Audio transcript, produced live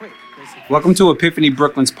Welcome to Epiphany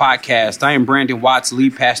Brooklyn's podcast. I am Brandon Watts,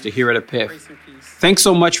 lead pastor here at Epiph. Thanks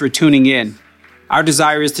so much for tuning in. Our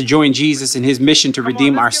desire is to join Jesus in his mission to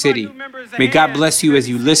redeem our city. May God bless you as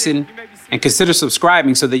you listen and consider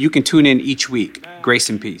subscribing so that you can tune in each week. Grace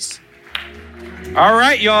and peace. All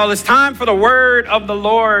right, y'all, it's time for the word of the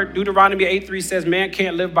Lord. Deuteronomy 8:3 says, man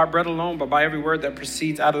can't live by bread alone, but by every word that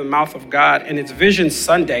proceeds out of the mouth of God. And it's Vision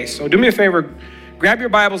Sunday. So do me a favor, grab your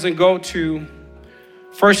Bibles and go to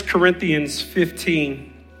 1 Corinthians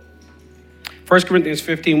 15. 1 Corinthians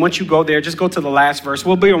 15. Once you go there, just go to the last verse.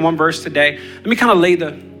 We'll be on one verse today. Let me kind of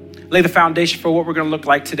lay the foundation for what we're going to look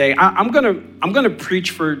like today. I'm gonna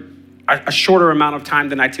preach for a shorter amount of time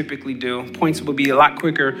than I typically do. Points will be a lot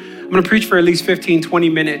quicker. I'm going to preach for at least 15, 20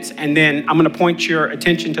 minutes, and then I'm going to point your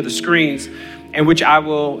attention to the screens, in which I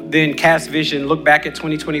will then cast vision, look back at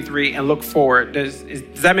 2023, and look forward. Does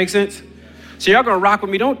that make sense? So y'all gonna rock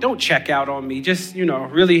with me. Don't check out on me. Just,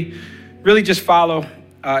 really just follow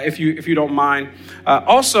if you don't mind.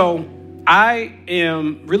 Also, I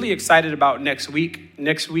am really excited about next week.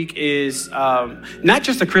 Next week is not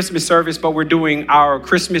just a Christmas service, but we're doing our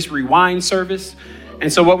Christmas rewind service.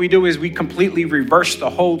 And so what we do is we completely reverse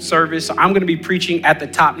the whole service. So I'm going to be preaching at the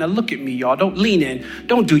top. Now look at me, y'all. Don't lean in.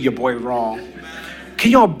 Don't do your boy wrong.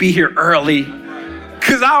 Can y'all be here early?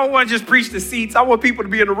 Because I don't want to just preach the seats. I want people to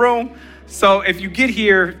be in the room. So if you get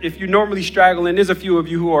here, if you normally straggle in, there's a few of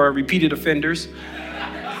you who are repeated offenders.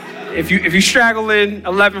 If you straggle in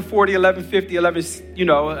 11:40, 11:50,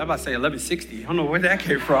 I'm about to say 11:60. I don't know where that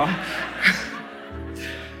came from.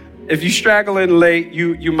 If you straggle in late,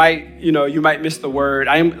 you might miss the word.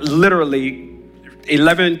 I am literally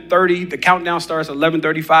 11:30. The countdown starts at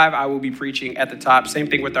 11:35. I will be preaching at the top. Same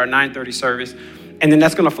thing with our 9:30 service. And then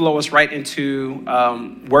that's going to flow us right into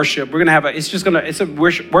worship. We're going to have it's a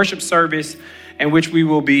worship service in which we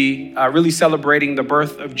will be really celebrating the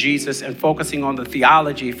birth of Jesus and focusing on the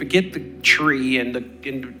theology. Forget the tree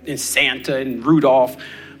and Santa and Rudolph.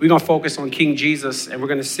 We're going to focus on King Jesus, and we're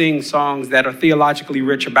going to sing songs that are theologically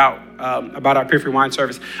rich about our Epiphany Wine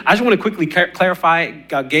service. I just want to quickly clarify.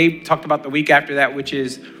 Gabe talked about the week after that, which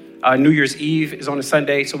is New Year's Eve is on a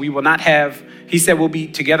Sunday. So we will not have, he said we'll be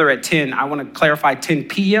together at 10. I want to clarify 10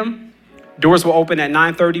 p.m. Doors will open at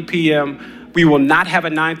 9:30 p.m. We will not have a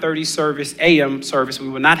 9:30 a.m. service. We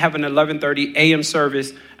will not have an 11:30 a.m.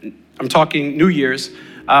 service. I'm talking New Year's.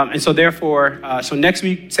 And so therefore, so next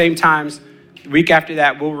week, same times. The week after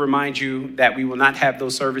that, we'll remind you that we will not have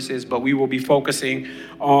those services, but we will be focusing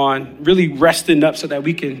on really resting up so that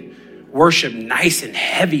we can worship nice and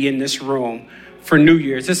heavy in this room for New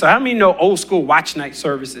Year's. How many know old school watch night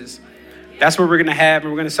services? That's what we're going to have.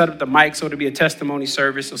 And we're going to set up the mic so it'll be a testimony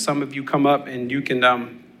service. So some of you come up and you can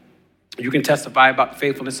testify about the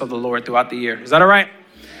faithfulness of the Lord throughout the year. Is that all right?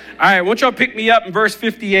 All right. Won't y'all pick me up in verse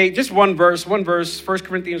 58? Just one verse, 1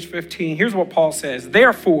 Corinthians 15. Here's what Paul says.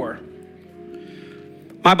 Therefore,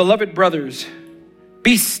 my beloved brothers,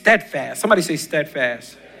 be steadfast. Somebody say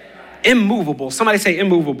steadfast. Immovable. Somebody say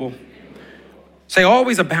immovable. Say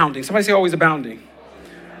always abounding. Somebody say always abounding.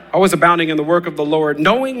 Always abounding in the work of the Lord,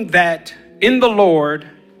 knowing that in the Lord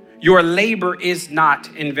your labor is not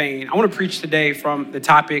in vain. I want to preach today from the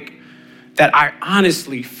topic that I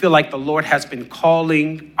honestly feel like the Lord has been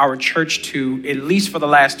calling our church to, at least for the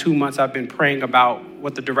last 2 months. I've been praying about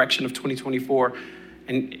what the direction of 2024.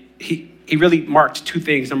 And he really marked two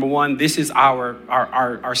things. Number one, this is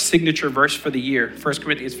our signature verse for the year. 1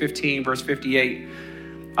 Corinthians 15, verse 58.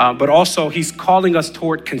 But also he's calling us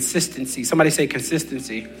toward consistency. Somebody say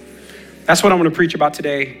consistency. That's what I'm going to preach about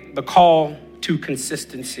today. The call to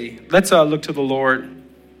consistency. Let's look to the Lord.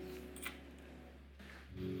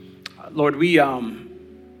 Lord, we're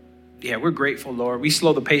grateful, Lord. We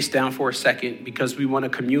slow the pace down for a second because we want to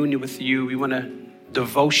commune with you. We want to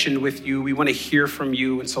devotion with you. We want to hear from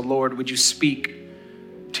you. And so, Lord, would you speak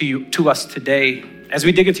to us today as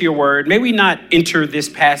we dig into your word? May we not enter this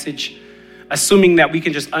passage assuming that we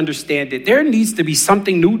can just understand it. There needs to be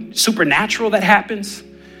something new, supernatural that happens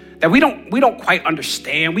that we don't quite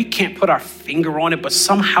understand. We can't put our finger on it, but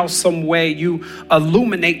somehow, some way you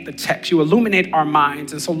illuminate the text. You illuminate our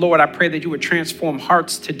minds. And so, Lord, I pray that you would transform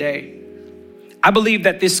hearts today. I believe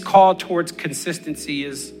that this call towards consistency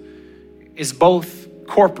is both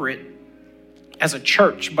corporate as a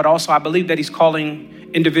church, but also I believe that he's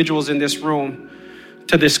calling individuals in this room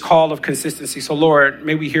to this call of consistency. So, Lord,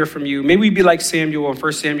 may we hear from you. May we be like Samuel in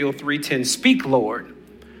 1 Samuel 3:10. Speak, Lord,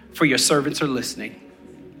 for your servants are listening.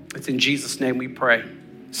 It's in Jesus' name we pray.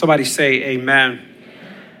 Somebody say amen.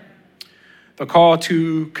 The call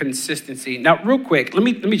to consistency. Now, real quick, let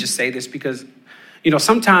me just say this because,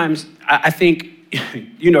 sometimes I think,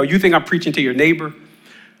 you think I'm preaching to your neighbor,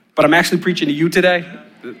 but I'm actually preaching to you today.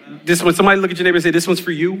 This one, somebody look at your neighbor and say, this one's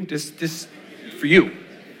for you. This for you.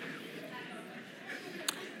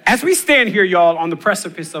 As we stand here, y'all, on the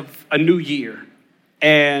precipice of a new year,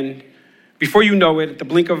 and before you know it, at the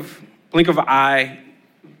blink of an eye,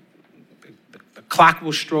 the clock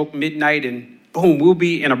will stroke midnight, and boom, we'll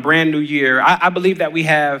be in a brand new year. I believe that we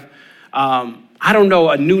have,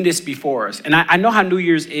 a newness before us. And I know how New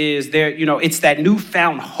Year's is. There, it's that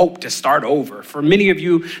newfound hope to start over. For many of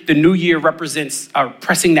you, the new year represents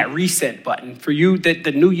pressing that reset button. For you,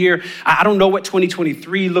 the new year, I don't know what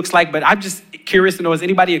 2023 looks like, but I'm just curious to know, is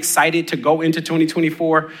anybody excited to go into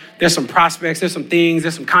 2024? There's some prospects, there's some things,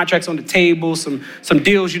 there's some contracts on the table, some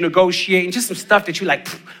deals you negotiate, and just some stuff that you like,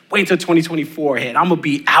 wait until 2024 hit. I'm gonna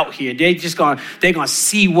be out here. They're gonna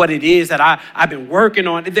see what it is that I've been working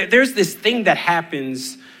on. There's this thing that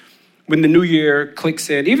happens when the new year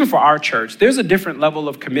clicks in, even for our church. There's a different level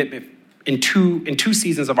of commitment in two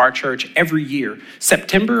seasons of our church every year.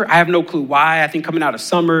 September, I have no clue why. I think coming out of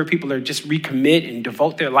summer, people are just recommit and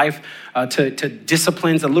devote their life to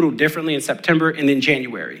disciplines a little differently in September, and then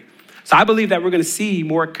January. So I believe that we're going to see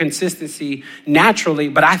more consistency naturally,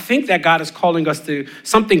 but I think that God is calling us to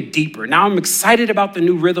something deeper. Now I'm excited about the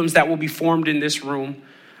new rhythms that will be formed in this room.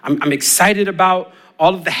 I'm excited about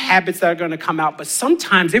all of the habits that are going to come out, but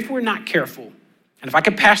sometimes if we're not careful, and if I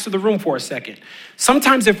could pass through the room for a second,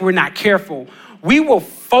 sometimes if we're not careful, we will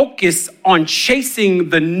focus on chasing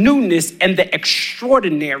the newness and the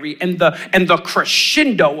extraordinary and the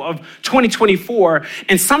crescendo of 2024.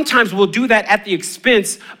 And sometimes we'll do that at the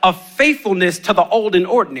expense of faithfulness to the old and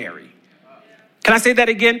ordinary. Can I say that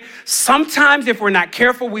again? Sometimes if we're not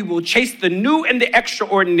careful, we will chase the new and the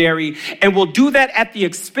extraordinary, and we'll do that at the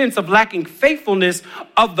expense of lacking faithfulness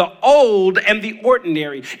of the old and the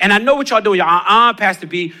ordinary. And I know what y'all doing. Y'all, Pastor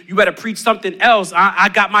B, you better preach something else. I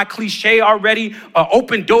got my cliche already,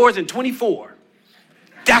 open doors in 24.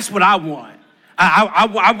 That's what I want.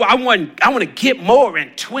 I want to get more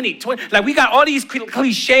in 2020. Like, we got all these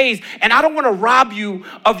cliches, and I don't want to rob you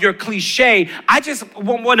of your cliche. I just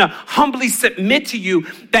want to humbly submit to you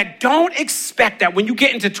that don't expect that when you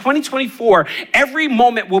get into 2024, every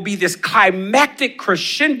moment will be this climactic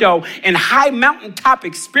crescendo and high mountaintop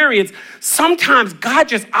experience. Sometimes God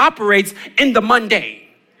just operates in the mundane.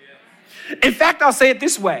 In fact, I'll say it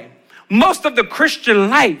this way. Most of the Christian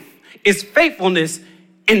life is faithfulness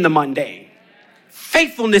in the mundane.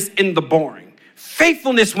 Faithfulness in the boring.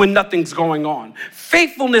 Faithfulness when nothing's going on.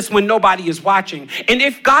 Faithfulness when nobody is watching. And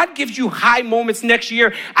if God gives you high moments next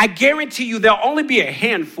year, I guarantee you there'll only be a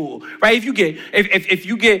handful, right? If you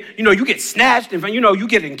get snatched, and you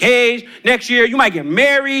get engaged next year, you might get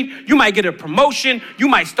married, you might get a promotion, you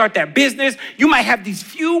might start that business, you might have these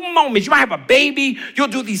few moments, you might have a baby, you'll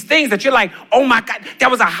do these things that you're like, oh my God,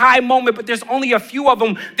 that was a high moment, but there's only a few of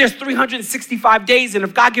them. There's 365 days, and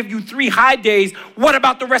if God gives you 3 high days, what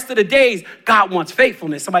about the rest of the days? God wants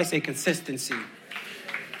faithfulness. Somebody say consistency.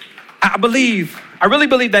 I really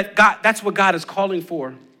believe that that's what God is calling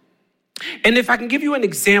for. And if I can give you an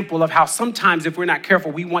example of how sometimes if we're not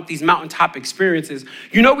careful, we want these mountaintop experiences.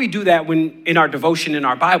 We do that when in our devotion, in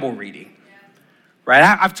our Bible reading,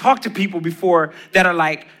 right? I've talked to people before that are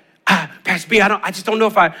like, Pastor B, I just don't know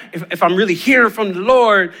if I'm really hearing from the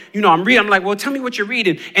Lord. I'm reading. I'm like, well, tell me what you're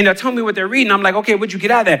reading. And they'll tell me what they're reading. I'm like, okay, what'd you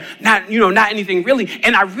get out of that? Not anything really.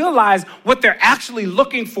 And I realize what they're actually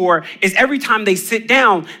looking for is every time they sit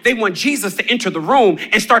down, they want Jesus to enter the room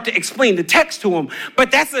and start to explain the text to them.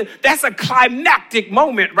 But that's a climactic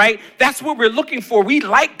moment, right? That's what we're looking for. We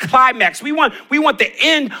like climax. We want the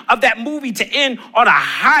end of that movie to end on a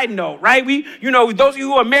high note, right? Those of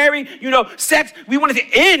you who are married, sex, we want it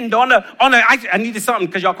to end I needed something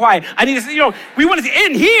because y'all quiet. We wanted to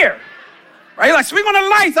end here, right? Like, swing on the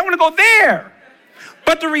lights. I want to go there.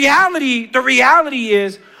 But the reality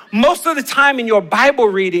is, most of the time in your Bible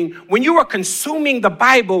reading, when you are consuming the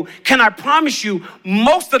Bible, can I promise you,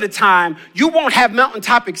 most of the time, you won't have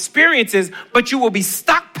mountaintop experiences, but you will be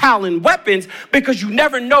stockpiling weapons because you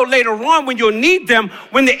never know later on when you'll need them.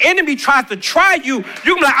 When the enemy tries to try you, you're going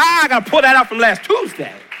to be like, I got to pull that out from last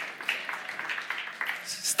Tuesday.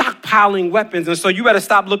 Stockpiling weapons. And so you better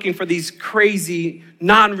stop looking for these crazy,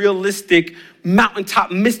 non-realistic, mountaintop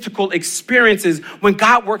mystical experiences when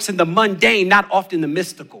God works in the mundane, not often the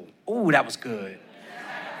mystical. Ooh, that was good.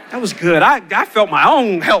 That was good. I felt my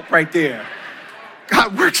own help right there.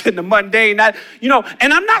 God works in the mundane. And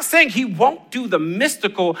I'm not saying he won't do the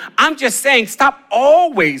mystical. I'm just saying stop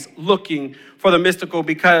always looking for the mystical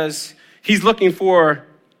because he's looking for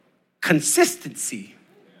consistency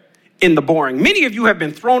in the boring. Many of you have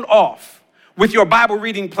been thrown off with your Bible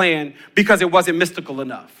reading plan because it wasn't mystical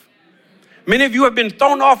enough. Many of you have been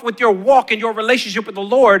thrown off with your walk and your relationship with the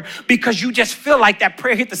Lord because you just feel like that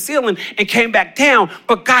prayer hit the ceiling and came back down.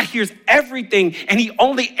 But God hears everything, and he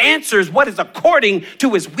only answers what is according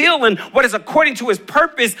to his will and what is according to his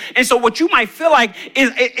purpose. And so what you might feel like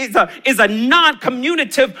is a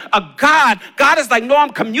non-communicative God. God is like, no, I'm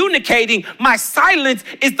communicating. My silence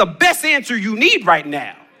is the best answer you need right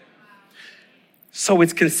now. So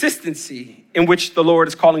it's consistency in which the Lord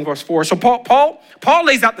is calling us for. So Paul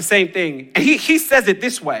lays out the same thing. And he says it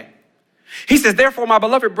this way. He says, therefore, my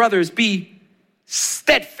beloved brothers, be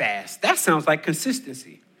steadfast. That sounds like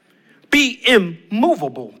consistency. Be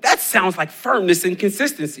immovable. That sounds like firmness and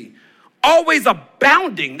consistency. Always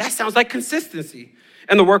abounding. That sounds like consistency.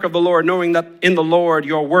 And the work of the Lord, knowing that in the Lord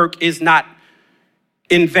your work is not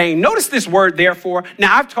in vain. Notice this word, therefore.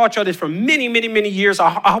 Now, I've taught y'all this for many, many, many years. I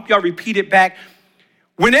hope y'all repeat it back.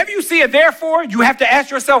 Whenever you see a therefore, you have to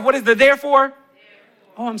ask yourself, what is the therefore?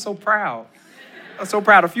 Oh, I'm so proud. I'm so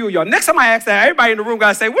proud of a few of y'all. Next time I ask that, everybody in the room got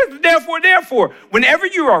to say, what's the therefore? Whenever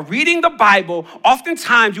you are reading the Bible,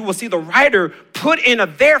 oftentimes you will see the writer put in a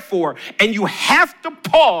therefore, and you have to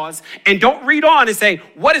pause and don't read on and say,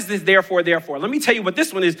 what is this therefore? Let me tell you what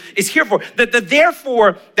this one is here for. The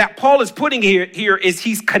therefore that Paul is putting here is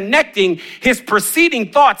he's connecting his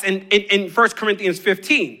preceding thoughts in 1 Corinthians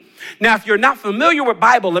 15. Now, if you're not familiar with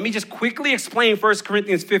Bible, let me just quickly explain 1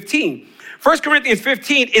 Corinthians 15. 1 Corinthians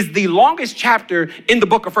 15 is the longest chapter in the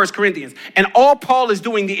book of 1 Corinthians. And all Paul is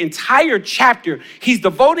doing the entire chapter, he's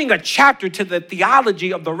devoting a chapter to the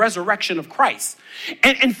theology of the resurrection of Christ.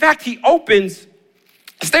 And in fact, he opens,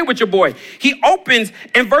 stay with your boy. He opens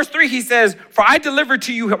in verse 3, he says, for I delivered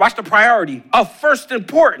to you, watch the priority, of first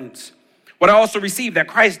importance. What I also received, that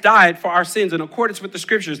Christ died for our sins in accordance with the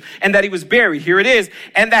scriptures, and that he was buried. Here it is.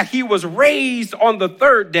 And that he was raised on the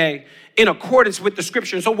third day in accordance with the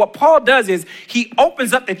scripture. So what Paul does is he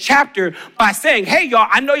opens up the chapter by saying, hey, y'all,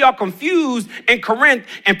 I know y'all confused in Corinth,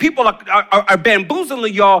 and people are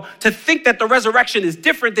bamboozling y'all to think that the resurrection is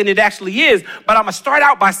different than it actually is. But I'm going to start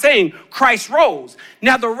out by saying Christ rose.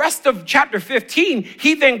 Now, the rest of chapter 15,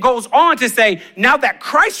 he then goes on to say, now that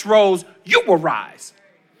Christ rose, you will rise.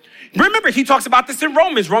 Remember, he talks about this in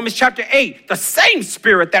Romans chapter 8. The same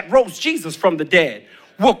spirit that rose Jesus from the dead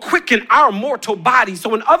will quicken our mortal bodies.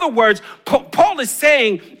 So in other words, Paul is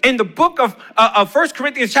saying in the book of 1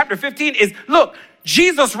 Corinthians chapter 15 is, look,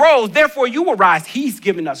 Jesus rose, therefore you will rise. He's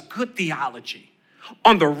given us good theology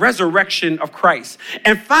on the resurrection of Christ.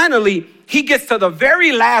 And finally, he gets to the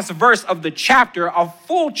very last verse of the chapter, a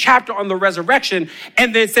full chapter on the resurrection,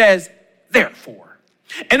 and then says, therefore.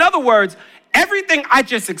 In other words, everything I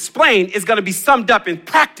just explained is going to be summed up in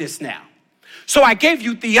practice now. So I gave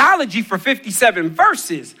you theology for 57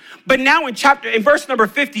 verses, but now in verse number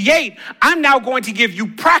 58, I'm now going to give you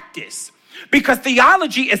practice, because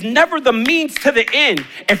theology is never the means to the end.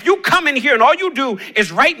 If you come in here and all you do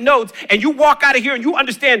is write notes and you walk out of here and you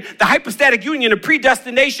understand the hypostatic union and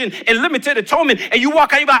predestination and limited atonement, and you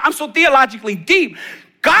walk out and you're like, I'm so theologically deep.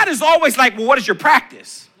 God is always like, well, what is your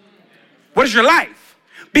practice? What is your life?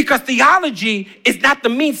 Because theology is not the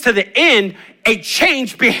means to the end. A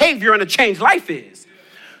changed behavior and a changed life is.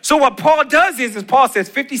 So what Paul does is Paul says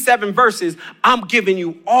 57 verses, I'm giving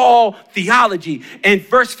you all theology. And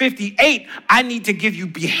verse 58, I need to give you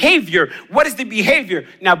behavior. What is the behavior?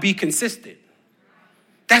 Now be consistent.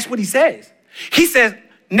 That's what he says. He says,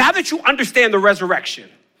 now that you understand the resurrection,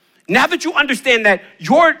 now that you understand that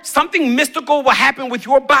something mystical will happen with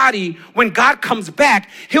your body when God comes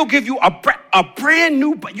back, he'll give you a brand new,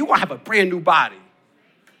 you're going to have a brand new body.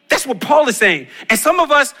 That's what Paul is saying. And some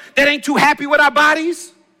of us that ain't too happy with our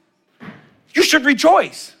bodies, you should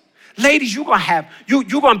rejoice. Ladies, you're going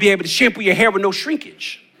to be able to shampoo your hair with no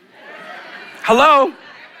shrinkage. Hello?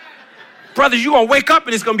 Brothers, you're going to wake up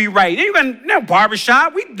and it's going to be right. You're going to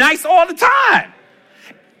barbershop. We nice all the time.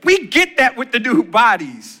 We get that with the new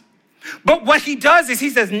bodies. But what he does is he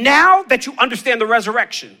says, now that you understand the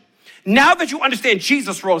resurrection, now that you understand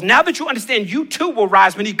Jesus rose, now that you understand you too will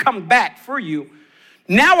rise when he comes back for you,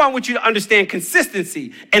 now I want you to understand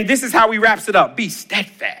consistency. And this is how he wraps it up. Be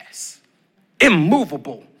steadfast,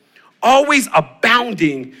 immovable, always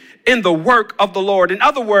abounding in the work of the Lord. In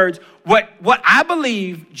other words, what I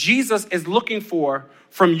believe Jesus is looking for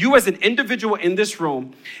from you as an individual in this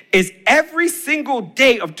room is every single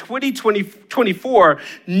day of 2024,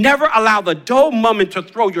 never allow the dull moment to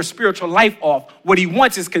throw your spiritual life off. What he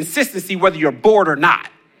wants is consistency, whether you're bored or not.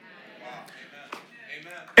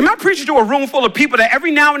 Am I preaching to a room full of people that every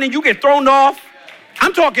now and then you get thrown off?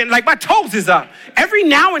 I'm talking like my toes is up. Every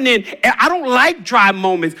now and then, I don't like dry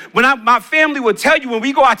moments. When my family will tell you when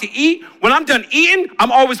we go out to eat, when I'm done eating,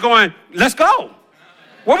 I'm always going, let's go.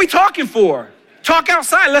 What are we talking for? Talk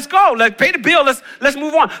outside. Let's go. Let's pay the bill. Let's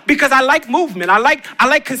move on. Because I like movement. I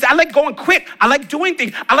like going quick. I like doing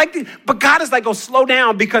things. But God is like, go slow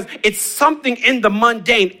down, because it's something in the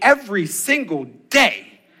mundane. Every single day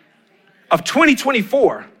of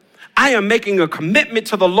 2024, I am making a commitment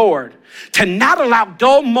to the Lord to not allow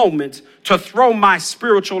dull moments to throw my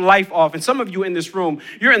spiritual life off. And some of you in this room,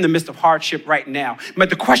 you're in the midst of hardship right now. But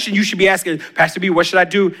the question you should be asking is, Pastor B, what should I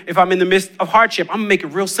do if I'm in the midst of hardship? I'm gonna make it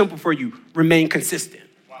real simple for you. Remain consistent.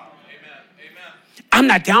 Wow. Amen. I'm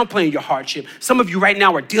not downplaying your hardship. Some of you right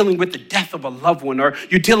now are dealing with the death of a loved one, or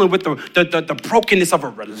you're dealing with the brokenness of a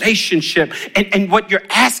relationship. And what you're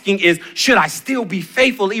asking is, should I still be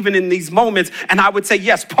faithful even in these moments? And I would say,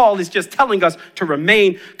 yes, Paul is just telling us to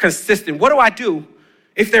remain consistent. What do I do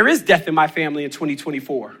if there is death in my family in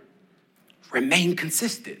 2024? Remain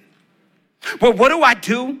consistent. Well, what do I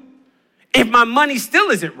do if my money still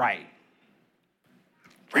isn't right?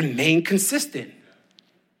 Remain consistent.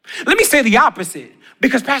 Let me say the opposite,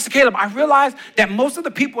 because Pastor Caleb, I realize that most of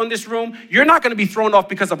the people in this room, you're not going to be thrown off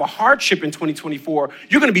because of a hardship in 2024.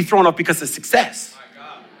 You're going to be thrown off because of success.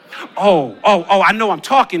 Oh, I know I'm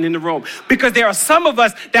talking in the room, because there are some of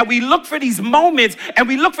us that we look for these moments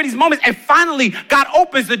and finally God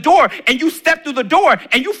opens the door and you step through the door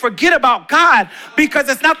and you forget about God, because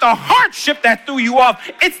it's not the hardship that threw you off.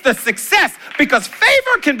 It's the success, because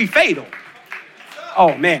favor can be fatal.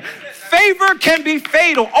 Oh man. Favor can be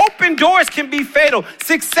fatal. Open doors can be fatal.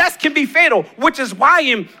 Success can be fatal, which is why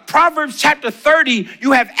in Proverbs chapter 30,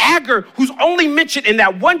 you have Agur, who's only mentioned in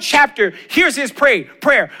that one chapter. Here's his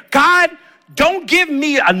prayer. God, don't give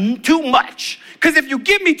me too much, because if you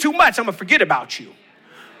give me too much, I'm going to forget about you.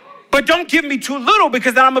 But don't give me too little,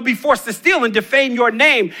 because then I'm going to be forced to steal and defame your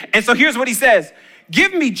name. And so here's what he says.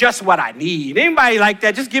 Give me just what I need. Anybody like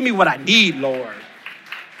that? Just give me what I need, Lord.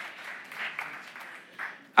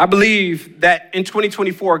 I believe that in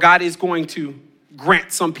 2024, God is going to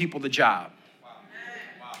grant some people the job.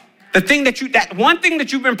 That one thing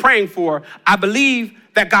that you've been praying for, I believe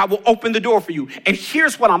that God will open the door for you. And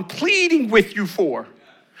here's what I'm pleading with you for.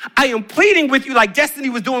 I am pleading with you like Destiny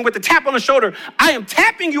was doing with the tap on the shoulder. I am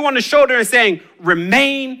tapping you on the shoulder and saying,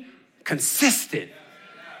 remain consistent.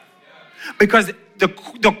 Because the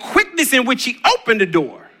quickness in which he opened the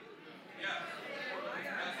door,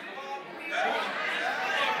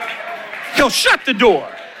 he'll shut the door.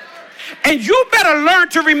 And you better learn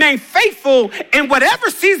to remain faithful in whatever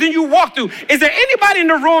season you walk through. Is there anybody in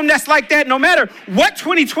the room that's like that? No matter what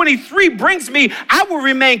 2023 brings me, I will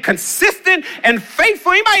remain consistent and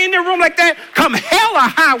faithful. Anybody in the room like that? Come hell or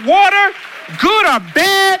high water, good or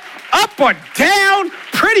bad, up or down,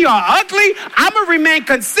 pretty or ugly, I'm going to remain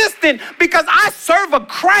consistent, because I serve a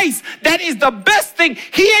Christ that is the best thing.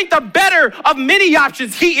 He ain't the better of many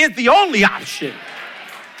options. He is the only option.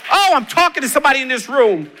 Oh, I'm talking to somebody in this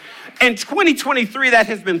room. In 2023, that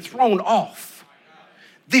has been thrown off.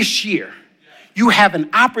 This year, you have an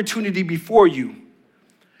opportunity before you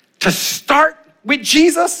to start with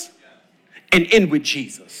Jesus and end with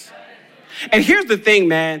Jesus. And here's the thing,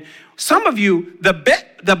 man. Some of you, the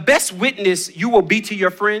best witness you will be to your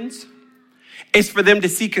friends is for them to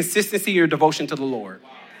see consistency in your devotion to the Lord.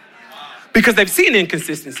 Because they've seen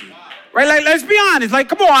inconsistency. Right? Like, let's be honest. Like,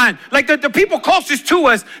 come on. Like, the people closest to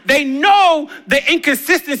us, they know the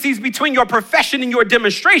inconsistencies between your profession and your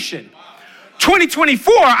demonstration.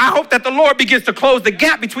 2024, I hope that the Lord begins to close the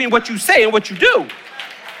gap between what you say and what you do.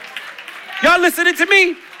 Y'all listening to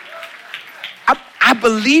me? I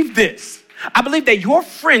believe this. I believe that your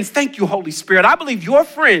friends, thank you, Holy Spirit. I believe your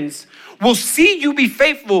friends will see you be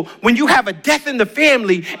faithful when you have a death in the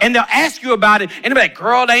family, and they'll ask you about it, and they'll be like,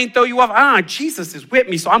 girl, they ain't throw you off. Jesus is with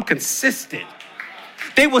me, so I'm consistent.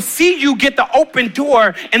 They will see you get the open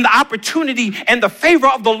door and the opportunity and the favor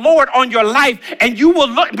of the Lord on your life, and they will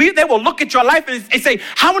look at your life and say,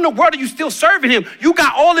 how in the world are you still serving him? You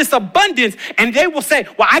got all this abundance. And they will say,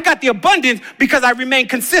 well, I got the abundance because I remain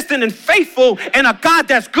consistent and faithful in a God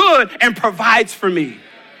that's good and provides for me.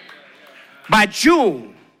 By June,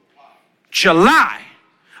 July,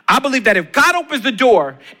 I believe that if God opens the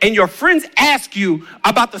door and your friends ask you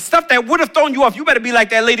about the stuff that would have thrown you off, you better be like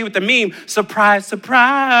that lady with the meme, surprise,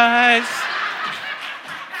 surprise.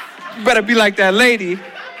 You better be like that lady.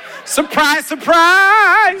 Surprise,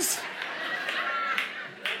 surprise.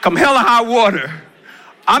 Come hell or high water.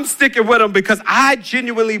 I'm sticking with them because I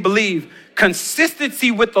genuinely believe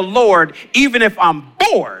consistency with the Lord, even if I'm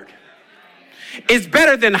bored, is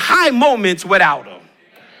better than high moments without him.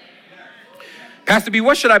 Pastor B,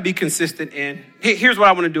 what should I be consistent in? Here's what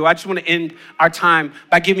I want to do. I just want to end our time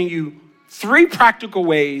by giving you 3 practical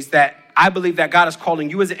ways that I believe that God is calling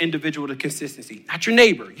you as an individual to consistency, not your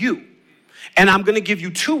neighbor, you. And I'm going to give you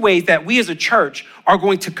 2 ways that we as a church are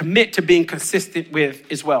going to commit to being consistent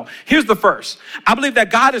with as well. Here's the first. I believe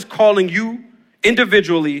that God is calling you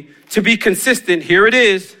individually to be consistent. Here it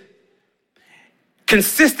is.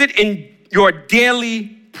 Consistent in your daily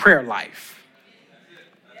prayer life.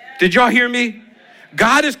 Did y'all hear me?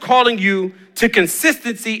 God is calling you to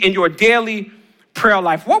consistency in your daily prayer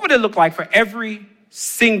life. What would it look like for every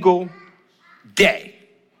single day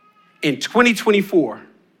in 2024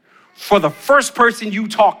 for the first person you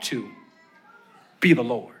talk to be the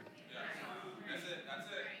Lord?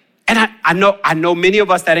 And I know many of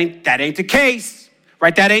us that ain't the case,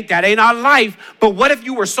 right? That ain't our life. But what if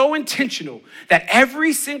you were so intentional that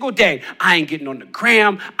every single day, I ain't getting on the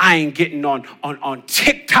gram, I ain't getting on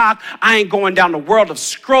TikTok, I ain't going down the world of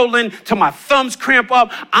scrolling till my thumbs cramp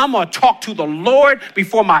up. I'm gonna talk to the Lord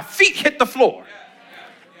before my feet hit the floor.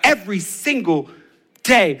 Every single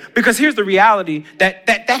day. Because here's the reality, that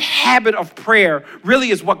habit of prayer really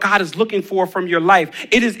is what God is looking for from your life.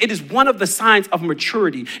 It is one of the signs of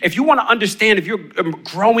maturity. If you want to understand if you're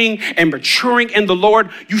growing and maturing in the Lord,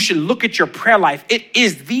 you should look at your prayer life. It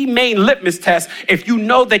is the main litmus test if you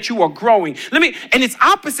know that you are growing. And it's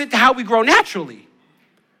opposite to how we grow naturally.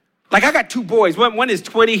 Like I got 2 boys. One is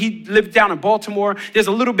 20. He lives down in Baltimore. There's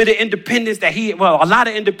a little bit of independence a lot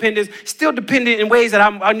of independence, still dependent in ways that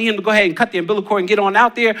I need him to go ahead and cut the umbilical cord and get on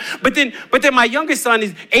out there. But then my youngest son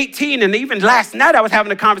is 18. And even last night I was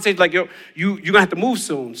having a conversation like, you're going to have to move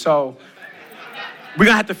soon. So we're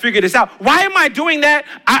going to have to figure this out. Why am I doing that?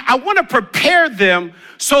 I want to prepare them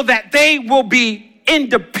so that they will be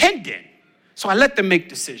independent. So I let them make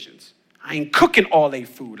decisions. I ain't cooking all their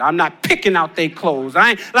food. I'm not picking out their clothes.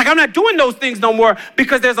 I'm not doing those things no more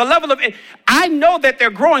because there's a level of it. I know that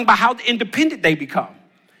they're growing by how independent they become.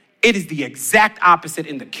 It is the exact opposite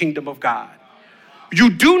in the kingdom of God.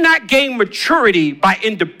 You do not gain maturity by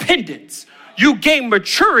independence. You gain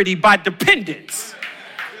maturity by dependence.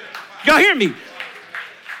 Y'all hear me?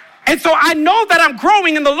 And so I know that I'm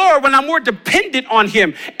growing in the Lord when I'm more dependent on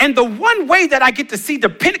him. And the one way that I get to see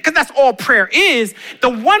dependent, because that's all prayer is, the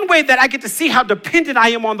one way that I get to see how dependent I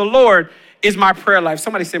am on the Lord is my prayer life.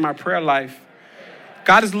 Somebody say my prayer life.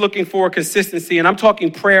 God is looking for consistency. And I'm talking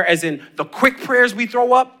prayer as in the quick prayers we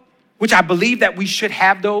throw up, which I believe that we should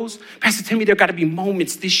have those. Pastor Timmy, there got to be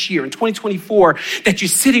moments this year in 2024 that you're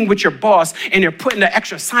sitting with your boss and they're putting an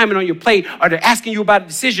extra assignment on your plate or they're asking you about a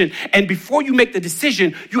decision. And before you make the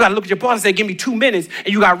decision, you got to look at your boss and say, give me 2 minutes. And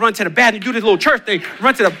you got to run to the bathroom, do this little church thing,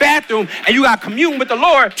 run to the bathroom, and you got to commune with the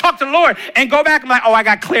Lord, talk to the Lord, and go back and be like, oh, I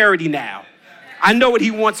got clarity now. I know what he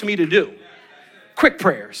wants me to do. Quick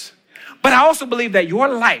prayers. But I also believe that your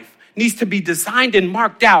life needs to be designed and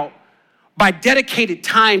marked out by dedicated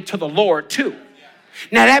time to the Lord too.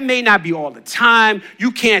 Now that may not be all the time.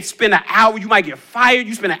 You can't spend an hour. You might get fired.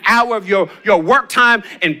 You spend an hour of your work time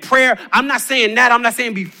in prayer. I'm not saying that. I'm not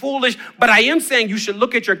saying be foolish, but I am saying you should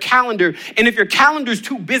look at your calendar. And if your calendar is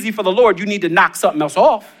too busy for the Lord, you need to knock something else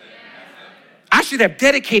off. I should have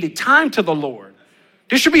dedicated time to the Lord.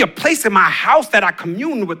 There should be a place in my house that I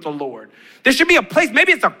commune with the Lord. There should be a place.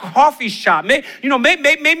 Maybe it's a coffee shop. Maybe it's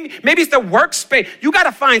the workspace. You got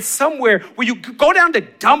to find somewhere where you go down to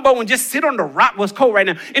Dumbo and just sit on the rock. Well, it's cold right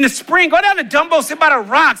now. In the spring, go down to Dumbo, sit by the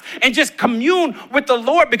rocks, and just commune with the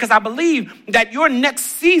Lord, because I believe that your next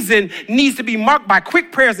season needs to be marked by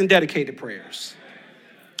quick prayers and dedicated prayers.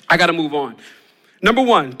 I got to move on. Number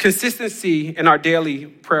 1, consistency in our daily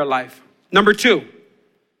prayer life. Number 2,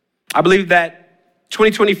 I believe that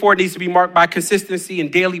 2024 needs to be marked by consistency in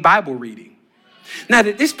daily Bible reading. Now,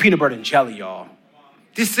 this peanut butter and jelly, y'all,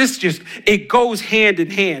 this just, it goes hand in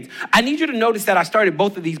hand. I need you to notice that I started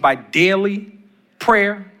both of these by daily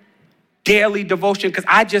prayer, daily devotion, because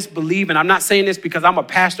I just believe, and I'm not saying this because I'm a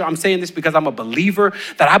pastor, I'm saying this because I'm a believer,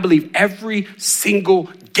 that I believe every single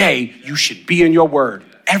day you should be in your word.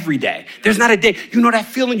 Every day. There's not a day. You know that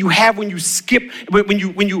feeling you have when you skip, when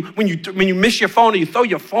you miss your phone or you throw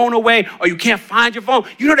your phone away or you can't find your phone.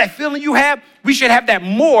 You know that feeling you have? We should have that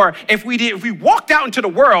more if we walked out into the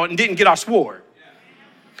world and didn't get our sword.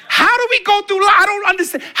 How do we go through life? I don't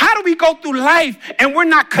understand. How do we go through life and we're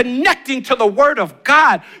not connecting to the word of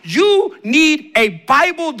God? You need a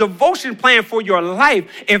Bible devotion plan for your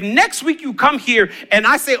life. If next week you come here and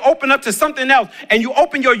I say open up to something else and you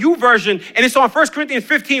open your U version and it's on 1 Corinthians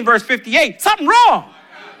 15 verse 58, something wrong.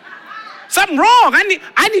 Something wrong.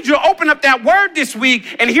 I need you to open up that word this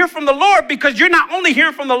week and hear from the Lord, because you're not only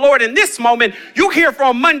hearing from the Lord in this moment, you hear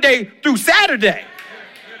from Monday through Saturday.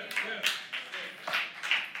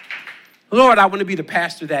 Lord, I want to be the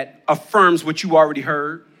pastor that affirms what you already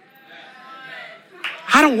heard.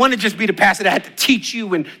 I don't want to just be the pastor that had to teach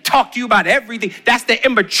you and talk to you about everything. That's the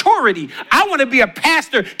immaturity. I want to be a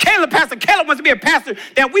pastor. Pastor Caleb wants to be a pastor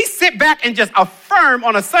that we sit back and just affirm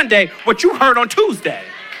on a Sunday what you heard on Tuesday.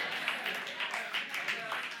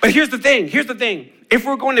 But here's the thing. If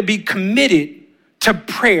we're going to be committed to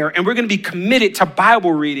prayer and we're going to be committed to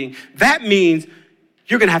Bible reading, that means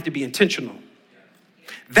you're going to have to be intentional.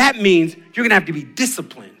 That means you're going to have to be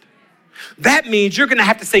disciplined. That means you're going to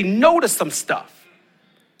have to say no to some stuff.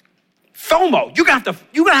 FOMO, you're going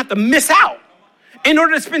to have to miss out in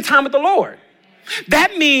order to spend time with the Lord.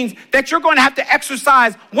 That means that you're going to have to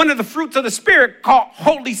exercise one of the fruits of the Spirit called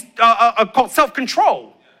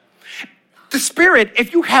self-control. The Spirit,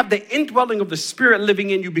 if you have the indwelling of the Spirit living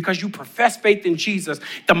in you because you profess faith in Jesus,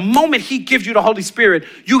 the moment he gives you the Holy Spirit,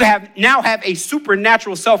 you now have a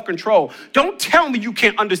supernatural self-control. Don't tell me you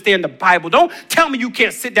can't understand the Bible. Don't tell me you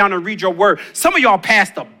can't sit down and read your word. Some of y'all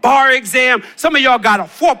passed the bar exam. Some of y'all got a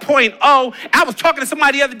 4.0. I was talking to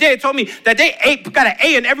somebody the other day that told me that they got an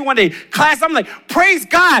A in every one of their class. I'm like, praise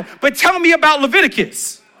God, but tell me about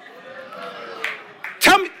Leviticus.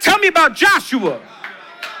 Tell me about Joshua.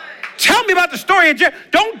 Tell me about the story of Jeremiah.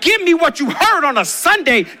 Don't give me what you heard on a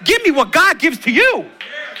Sunday. Give me what God gives to you.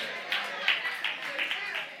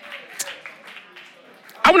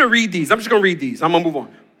 I want to read these. I'm just going to read these. I'm going to move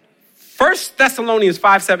on. 1 Thessalonians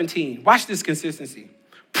 5:17. Watch this consistency.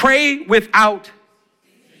 Pray without,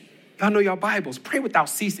 y'all know your Bibles. Pray without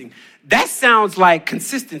ceasing. That sounds like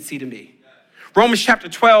consistency to me. Romans chapter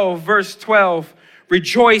 12, verse 12.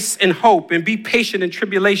 Rejoice in hope and be patient in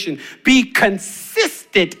tribulation. Be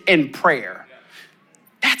consistent in prayer.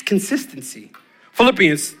 That's consistency.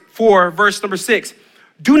 Philippians 4, verse number 6.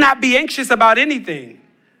 Do not be anxious about anything,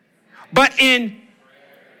 but in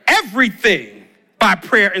everything by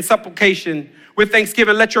prayer and supplication with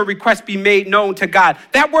thanksgiving, let your requests be made known to God.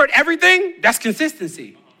 That word everything, that's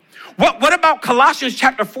consistency. What about Colossians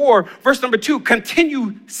chapter 4, verse number 2?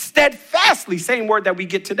 Continue steadfastly, same word that we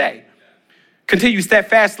get today. Continue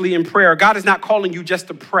steadfastly in prayer. God is not calling you just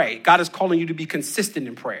to pray. God is calling you to be consistent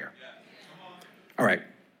in prayer. All right.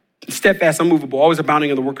 Steadfast, unmovable, always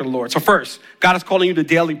abounding in the work of the Lord. So first, God is calling you to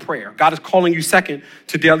daily prayer. God is calling you second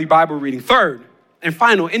to daily Bible reading. Third and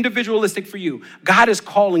final, individualistic for you. God is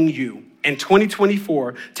calling you in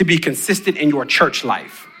 2024 to be consistent in your church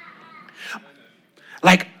life.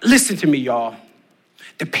 Like, listen to me, y'all.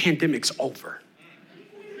 The pandemic's over.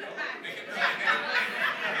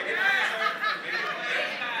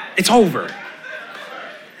 It's over.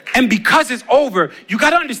 And because it's over, you got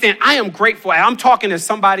to understand, I am grateful. I'm talking as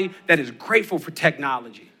somebody that is grateful for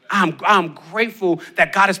technology. I'm grateful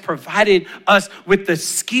that God has provided us with the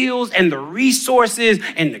skills and the resources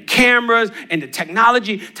and the cameras and the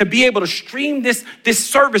technology to be able to stream this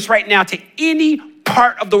service right now to any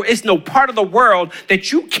part of it's no part of the world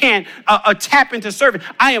that you can't tap into service.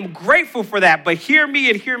 I am grateful for that, but hear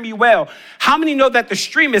me and hear me well. How many know that the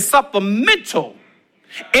stream is supplemental?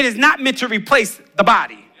 It is not meant to replace the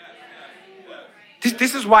body.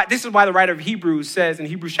 This is why the writer of Hebrews says in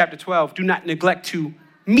Hebrews chapter 12, do not neglect to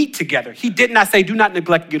meet together. He did not say do not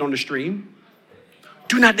neglect to get on the stream.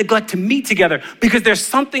 Do not neglect to meet together because there's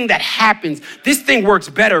something that happens. This thing works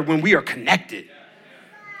better when we are connected.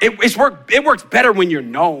 It works better when you're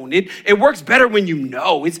known. It works better when you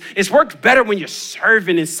know. It works better when you're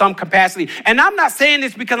serving in some capacity. And I'm not saying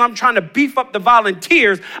this because I'm trying to beef up the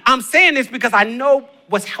volunteers. I'm saying this because I know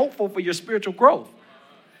what's helpful for your spiritual growth.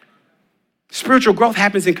 Spiritual growth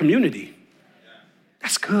happens in community.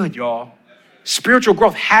 That's good, y'all. Spiritual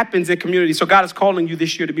growth happens in community. So God is calling you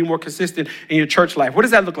this year to be more consistent in your church life. What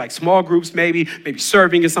does that look like? Small groups, maybe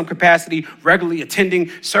serving in some capacity, regularly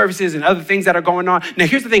attending services and other things that are going on. Now,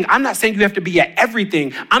 here's the thing. I'm not saying you have to be at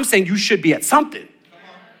everything. I'm saying you should be at something.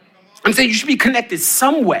 I'm saying you should be connected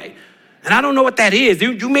some way. And I don't know what that is.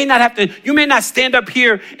 You may not stand up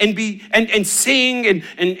here and sing and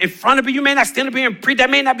in front of you. You may not stand up here and preach.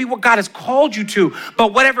 That may not be what God has called you to.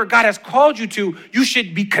 But whatever God has called you to, you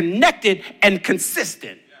should be connected and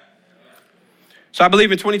consistent. So I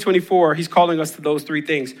believe in 2024, he's calling us to those three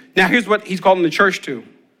things. Now, here's what he's calling the church to.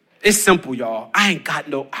 It's simple, y'all. I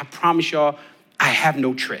promise y'all, I have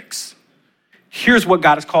no tricks. Here's what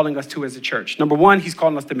God is calling us to as a church. Number one, he's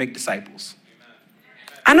calling us to make disciples.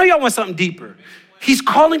 I know y'all want something deeper. He's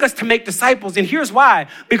calling us to make disciples, and here's why.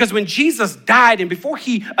 Because when Jesus died and before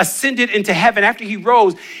he ascended into heaven, after he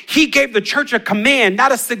rose, he gave the church a command,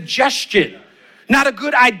 not a suggestion. Not a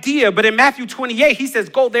good idea, but in Matthew 28, he says,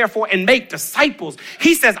 go therefore and make disciples.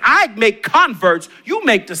 He says, I make converts, you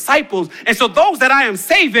make disciples. And so those that I am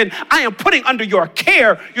saving, I am putting under your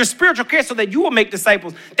care, your spiritual care, so that you will make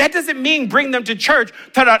disciples. That doesn't mean bring them to church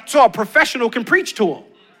so a professional can preach to them.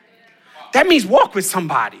 That means walk with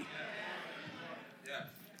somebody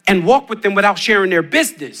and walk with them without sharing their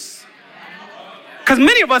business. Because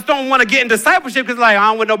many of us don't want to get in discipleship because I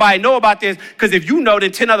don't want nobody to know about this. Because if you know,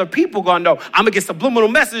 then 10 other people going to know. I'm going to get subliminal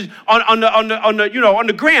message on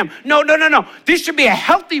the gram. No. This should be a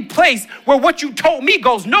healthy place where what you told me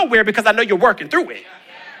goes nowhere because I know you're working through it.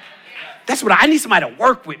 That's what I need, somebody to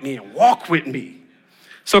work with me and walk with me.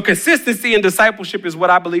 So consistency in discipleship is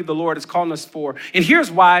what I believe the Lord is calling us for. And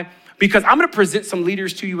here's why. Because I'm going to present some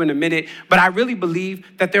leaders to you in a minute, but I really believe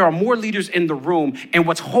that there are more leaders in the room. And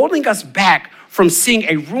what's holding us back from seeing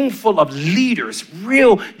a room full of leaders,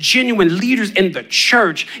 real, genuine leaders in the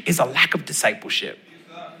church, is a lack of discipleship.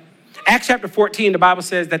 Acts chapter 14, the Bible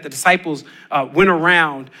says that the disciples went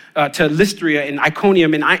around to Lystra and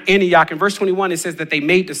Iconium and Antioch. In verse 21, it says that they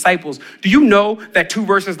made disciples. Do you know that 2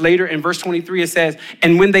 verses later in verse 23, it says,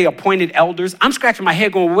 and when they appointed elders? I'm scratching my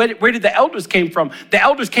head going, where did the elders came from? The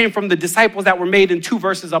elders came from the disciples that were made in 2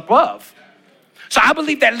 verses above. So I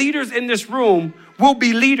believe that leaders in this room will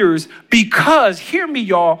be leaders because, hear me,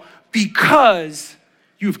 y'all, because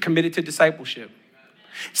you've committed to discipleship.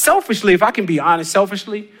 Selfishly, if I can be honest,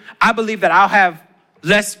 I believe that I'll have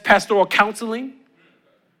less pastoral counseling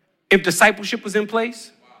if discipleship was in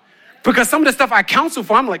place. Because some of the stuff I counsel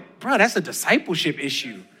for, I'm like, bro, that's a discipleship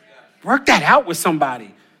issue. Work that out with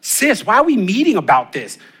somebody. Sis, why are we meeting about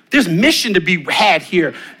this? There's mission to be had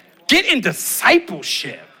here. Get in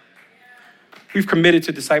discipleship. We've committed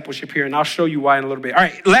to discipleship here, and I'll show you why in a little bit. All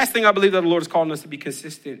right, last thing I believe that the Lord is calling us to be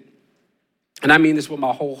consistent. And I mean this with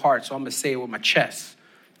my whole heart, so I'm going to say it with my chest.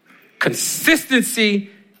 Consistency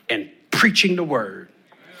and preaching the word.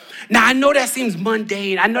 Now, I know that seems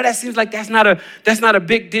mundane. I know that seems like that's not a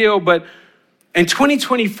big deal, but in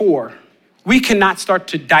 2024, we cannot start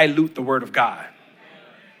to dilute the word of God.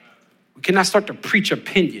 We cannot start to preach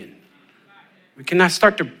opinion. We cannot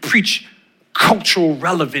start to preach cultural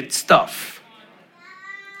relevant stuff.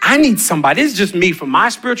 I need somebody, this is just me for my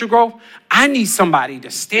spiritual growth. I need somebody to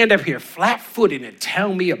stand up here flat-footed and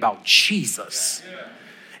tell me about Jesus.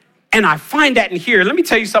 And I find that in here. Let me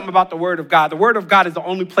tell you something about the word of God. The word of God is the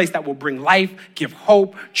only place that will bring life, give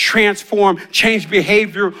hope, transform, change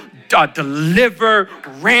behavior, deliver,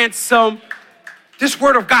 ransom. This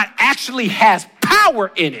word of God actually has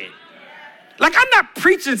power in it. Like, I'm not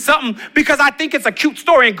preaching something because I think it's a cute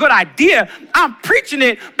story and good idea. I'm preaching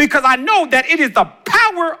it because I know that it is the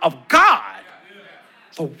power of God.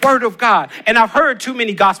 The word of God. And I've heard too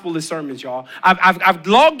many gospel-less sermons, y'all. I've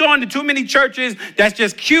logged on to too many churches that's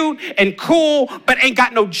just cute and cool, but ain't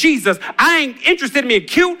got no Jesus. I ain't interested in being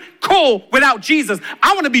cute, cool without Jesus.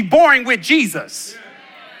 I want to be boring with Jesus.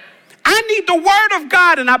 I need the word of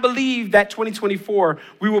God. And I believe that 2024,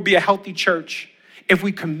 we will be a healthy church if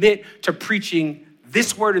we commit to preaching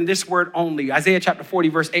this word and this word only. Isaiah chapter 40,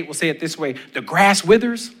 verse 8 will say it this way. The grass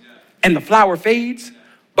withers and the flower fades,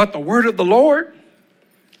 but the word of the Lord,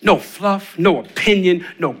 no fluff, no opinion,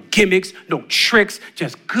 no gimmicks, no tricks,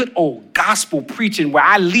 just good old gospel preaching where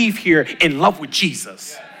I leave here in love with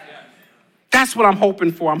Jesus. That's what I'm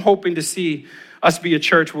hoping for. I'm hoping to see us be a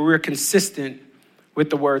church where we're consistent with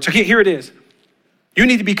the word. So here it is. You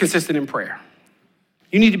need to be consistent in prayer.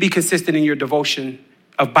 You need to be consistent in your devotion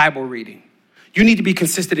of Bible reading. You need to be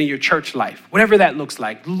consistent in your church life, whatever that looks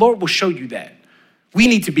like. The Lord will show you that. We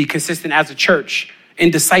need to be consistent as a church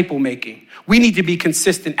in disciple making. We need to be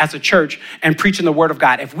consistent as a church and preaching the word of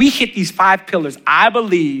God. If we hit these 5 pillars, I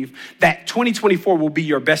believe that 2024 will be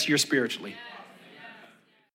your best year spiritually.